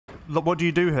what do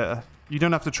you do here? You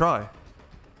don't have to try.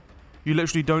 You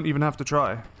literally don't even have to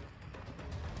try.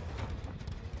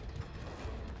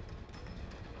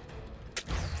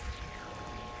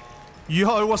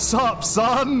 Yo, what's up,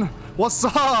 son? What's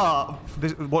up?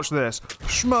 Watch this.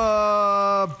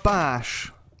 Shma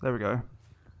bash. There we go.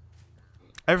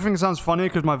 Everything sounds funny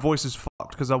because my voice is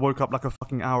fucked because I woke up like a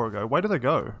fucking hour ago. Where did they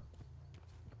go?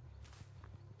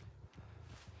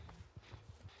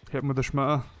 Hit him with the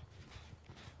shmur.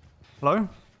 Hello?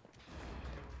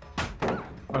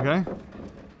 Okay.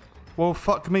 Well,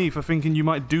 fuck me for thinking you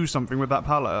might do something with that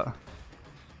pallet.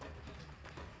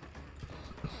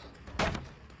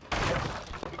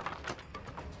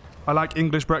 I like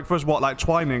English breakfast. What, like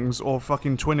Twinings or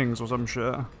fucking Twinnings or some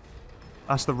shit?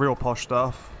 That's the real posh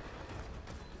stuff.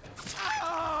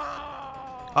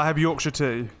 I have Yorkshire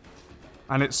tea.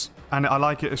 And I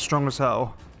like it as strong as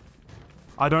hell.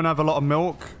 I don't have a lot of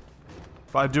milk,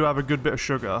 but I do have a good bit of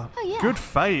sugar. Oh, yeah. Good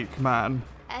fake, man.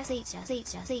 Are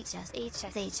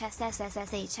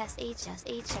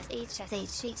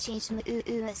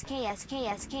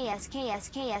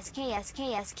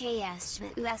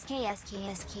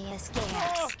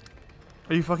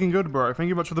you fucking good, bro? Thank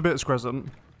you much for the bits, Crescent.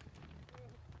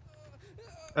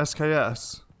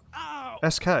 SKS.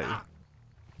 SK.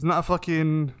 Isn't that a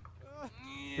fucking...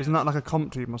 Isn't that like a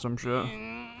comp team or some shit?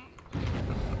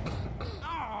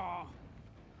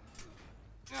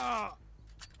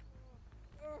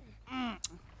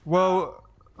 Well,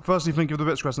 firstly, thank you for the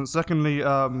bits, Crescent. Secondly,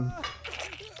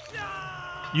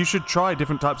 you should try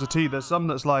different types of tea. There's some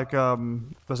that's like,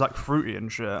 there's like fruity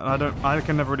and shit. And I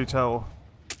can never really tell.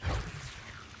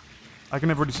 I can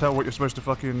never really tell what you're supposed to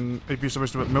fucking, if you're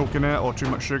supposed to put milk in it or too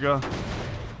much sugar.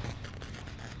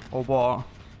 Or what.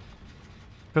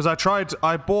 Because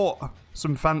I bought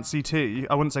some fancy tea.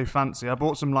 I wouldn't say fancy. I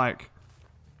bought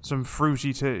some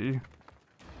fruity tea.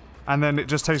 And then it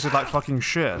just tasted like fucking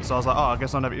shit. So I was like, oh, I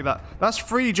guess I'll never eat that. That's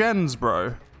 3 gens,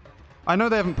 bro. I know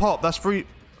they haven't popped. That's 3...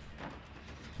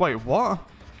 Wait, what?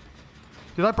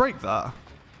 Did I break that?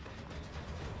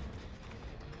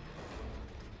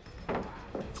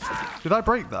 Did I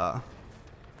break that?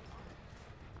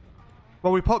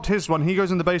 Well, we popped his one. He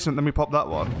goes in the basement, then we pop that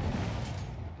one.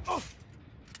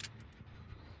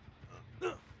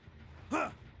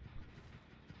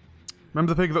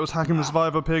 Remember the pig that was hacking the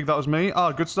survivor pig? That was me.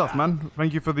 Ah, good stuff, man.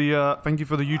 Thank you for the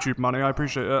YouTube money. I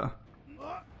appreciate it.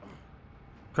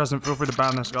 Crescent, feel free to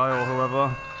ban this guy or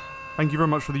whoever. Thank you very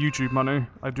much for the YouTube money.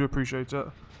 I do appreciate it.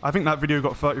 I think that video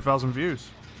got 30,000 views.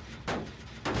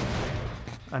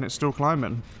 And it's still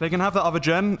climbing. They can have that other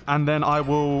gen, and then I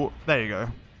will... There you go.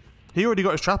 He already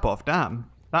got his trap off. Damn.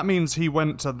 That means he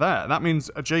went to there. That means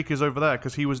Jake is over there,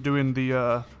 because he was doing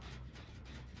the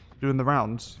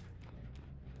rounds.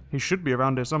 He should be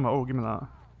around here somewhere. Oh, give me that.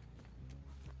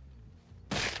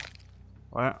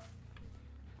 Right.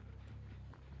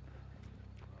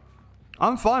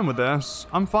 I'm fine with this.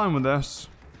 I'm fine with this.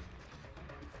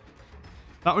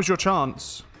 That was your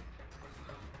chance.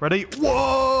 Ready?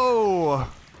 Whoa!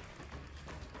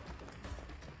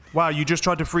 Wow, you just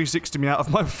tried to 360 me out of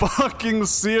my fucking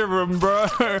serum, bro.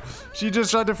 She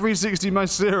just tried to 360 my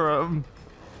serum.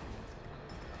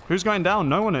 Who's going down?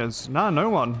 No one is. Nah, no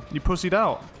one. You pussied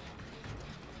out.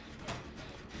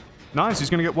 Nice, he's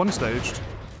gonna get one staged.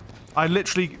 I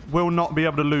literally will not be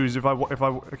able to lose if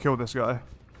I kill this guy.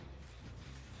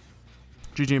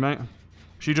 GG, mate.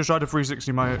 She just tried to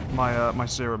 360 my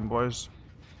serum, boys.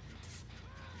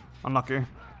 Unlucky.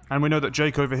 And we know that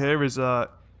Jake over here is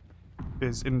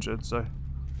injured, so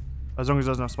as long as he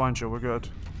doesn't have spine shield, we're good.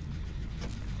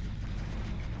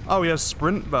 Oh, he has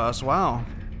sprint burst. Wow.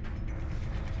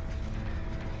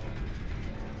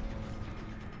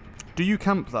 Do you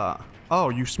camp that? Oh,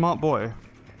 you smart boy.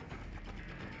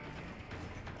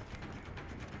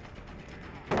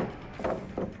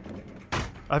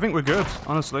 I think we're good,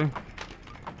 honestly.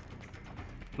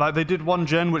 Like, they did one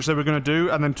gen, which they were going to do,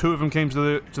 and then 2 of them came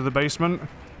to the basement.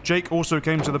 Jake also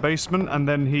came to the basement, and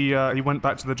then he went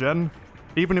back to the gen.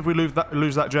 Even if we lose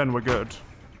that gen, we're good.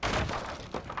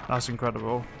 That's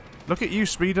incredible. Look at you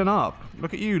speeding up.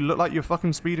 Look at you. Look like you're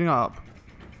fucking speeding up.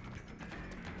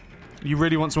 You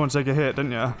really want someone to take a hit,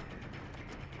 didn't you?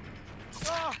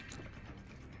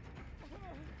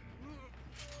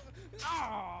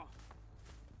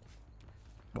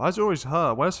 Why is it always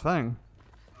her? Where's Fang?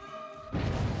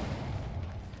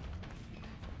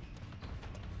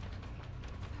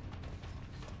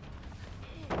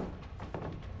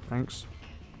 Thanks.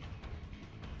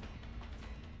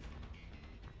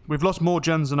 We've lost more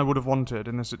gens than I would have wanted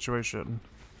in this situation.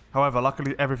 However,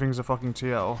 luckily everything's a fucking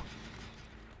TL.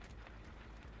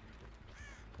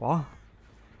 What?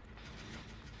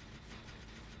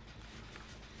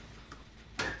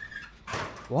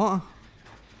 What?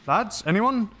 Lads?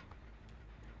 Anyone?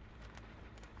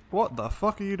 What the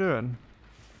fuck are you doing?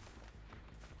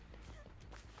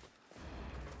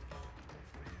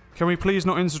 Can we please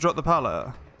not insta-drop the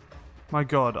pallet? My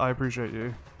god, I appreciate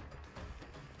you.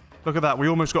 Look at that, we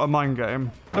almost got a mind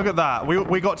game. Look at that,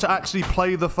 we got to actually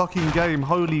play the fucking game.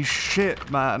 Holy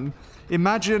shit, man.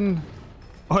 Imagine...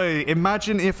 Wait,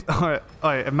 imagine if...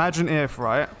 Wait, imagine if,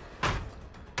 right?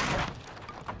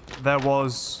 There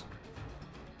was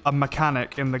a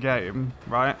mechanic in the game,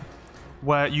 right?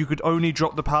 Where you could only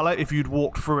drop the pallet if you'd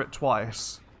walked through it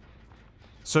twice.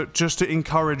 So, just to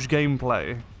encourage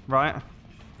gameplay, right?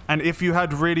 And if you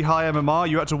had really high MMR,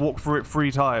 you had to walk through it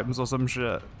 3 times or some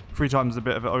shit. 3 times is a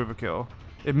bit of an overkill.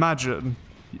 Imagine.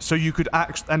 So you could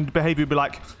act, and behavior would be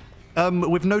like,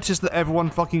 we've noticed that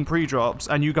everyone fucking pre-drops,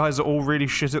 and you guys are all really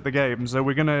shit at the game, so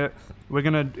we're gonna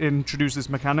introduce this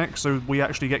mechanic so we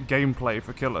actually get gameplay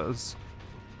for killers.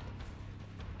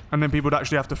 And then people would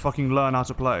actually have to fucking learn how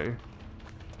to play.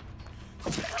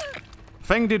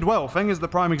 Feng did well. Feng is the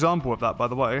prime example of that, by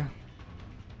the way.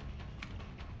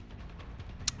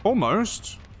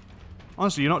 Almost.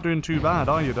 Honestly, you're not doing too bad,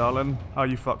 are you, darling? Oh,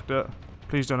 you fucked it.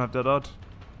 Please don't have Dead-Odd.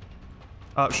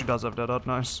 Oh, she does have Dead-Odd.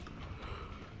 Nice.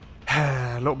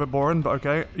 A little bit boring, but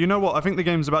okay. You know what? I think the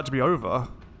game's about to be over.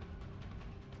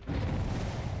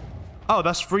 Oh,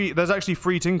 that's free. There's actually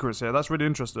 3 Tinkerers here. That's really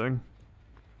interesting.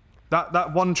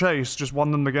 That one chase just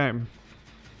won them the game.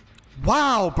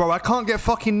 Wow, bro. I can't get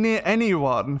fucking near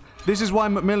anyone. This is why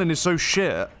Macmillan is so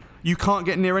shit. You can't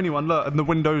get near anyone. Look, and the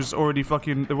window's already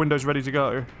fucking... The window's ready to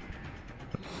go.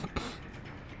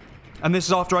 And this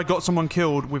is after I got someone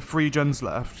killed with 3 gens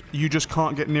left. You just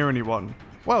can't get near anyone.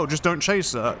 Well, just don't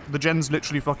chase her. The gen's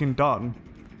literally fucking done.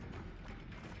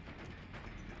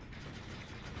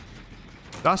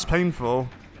 That's painful.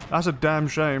 That's a damn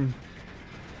shame.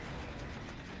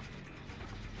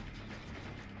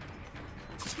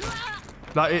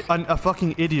 Like, a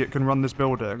fucking idiot can run this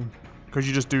building. Because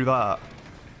you just do that.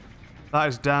 That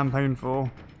is damn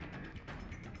painful.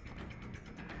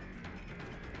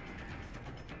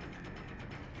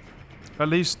 At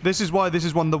least, this is why this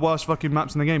is one of the worst fucking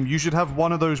maps in the game. You should have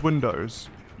one of those windows.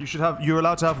 You're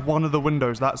allowed to have one of the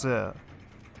windows, that's it.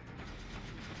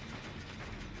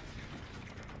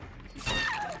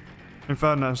 In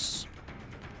fairness,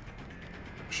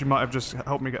 she might have just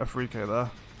helped me get a 3k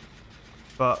there.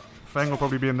 But Feng will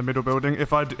probably be in the middle building.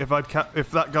 If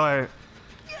that guy...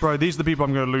 Bro, these are the people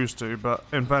I'm going to lose to, but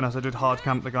in fairness, I did hard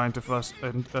camp the guy into first...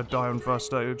 and die on first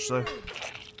stage, so...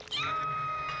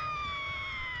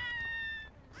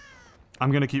 I'm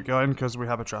going to keep going because we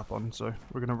have a trap on, so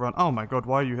we're going to run. Oh my god,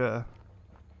 why are you here?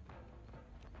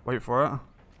 Wait for it.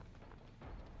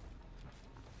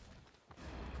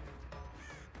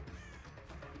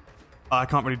 I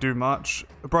can't really do much.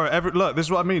 Bro, look, this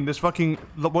is what I mean. This fucking...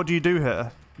 Look, what do you do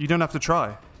here? You don't have to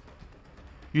try.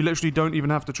 You literally don't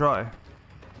even have to try.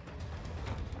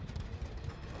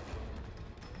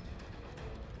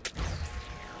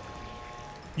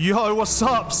 Yo, what's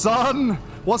up, son?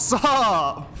 What's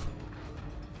up?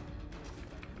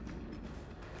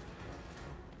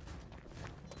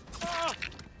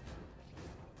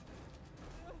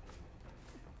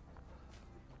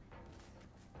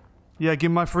 Yeah,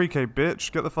 give me my 3k,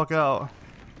 bitch. Get the fuck out.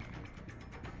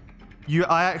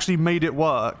 I actually made it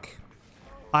work.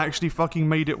 I actually fucking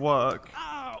made it work.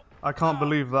 I can't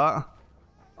believe that.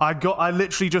 I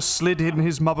literally just slid in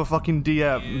his motherfucking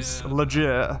DMs.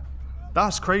 Legit.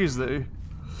 That's crazy.